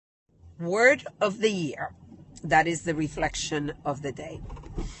Word of the year. That is the reflection of the day.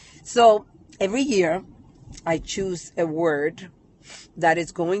 So every year I choose a word that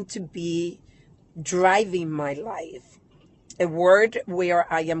is going to be driving my life. A word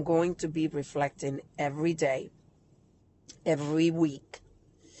where I am going to be reflecting every day, every week,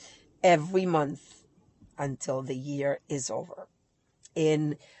 every month until the year is over.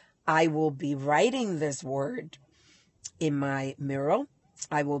 And I will be writing this word in my mirror.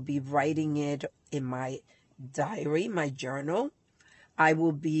 I will be writing it in my diary, my journal. I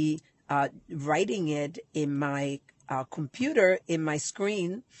will be writing it in my computer, in my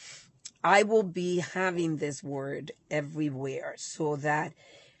screen. I will be having this word everywhere so that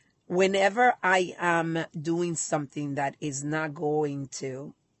whenever I am doing something that is not going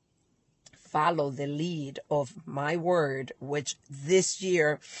to follow the lead of my word, which this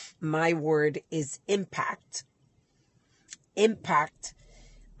year my word is impact. Impact.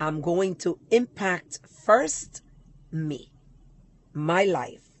 I'm going to impact first me, my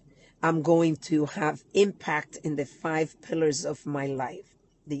life. I'm going to have impact in the 5 pillars of my life.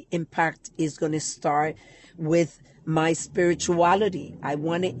 The impact is going to start with my spirituality. I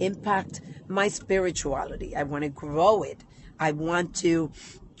want to impact my spirituality. I want to grow it. I want to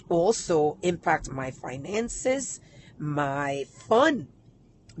also impact my finances, my fun,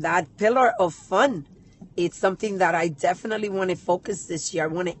 that pillar of fun. It's something that I definitely want to focus this year. I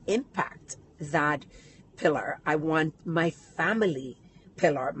want to impact that pillar. I want my family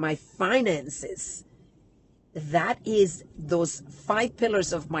pillar, my finances. That is those 5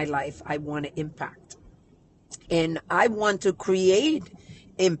 pillars of my life I want to impact. And I want to create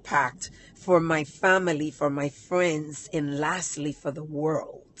impact for my family, for my friends, and lastly, for the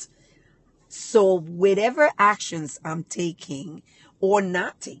world. So whatever actions I'm taking or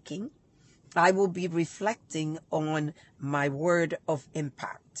not taking, I will be reflecting on my word of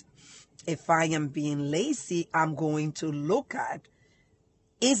impact. If I am being lazy, I'm going to look at,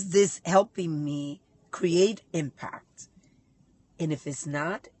 is this helping me create impact? And if it's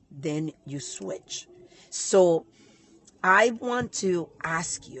not, then you switch. So I want to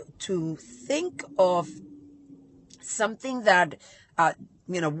ask you to think of something that,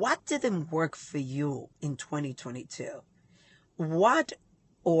 what didn't work for you in 2022? What,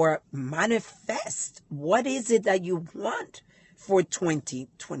 or manifest, what is it that you want for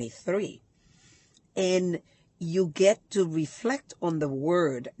 2023? And you get to reflect on the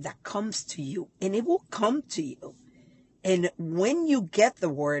word that comes to you, and it will come to you. And when you get the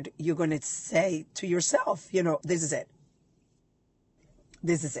word, you're going to say to yourself, this is it.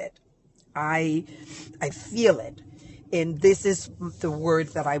 This is it. I feel it. And this is the word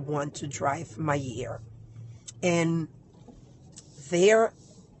that I want to drive my year. And there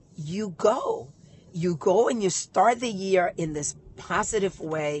you go. You go and you start the year in this positive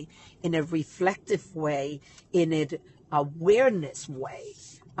way, in a reflective way, in an awareness way.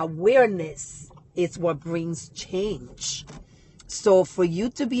 Awareness is what brings change. So for you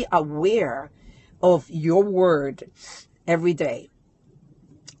to be aware of your word every day,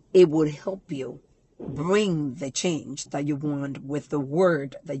 it would help you bring the change that you want with the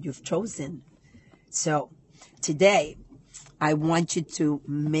word that you've chosen. So today, I want you to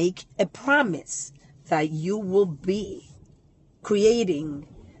make a promise that you will be creating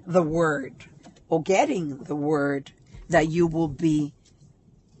the word or getting the word that you will be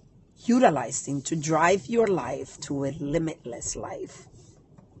utilizing to drive your life to a limitless life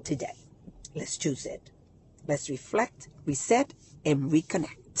today. Let's choose it. Let's reflect, reset, and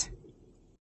reconnect.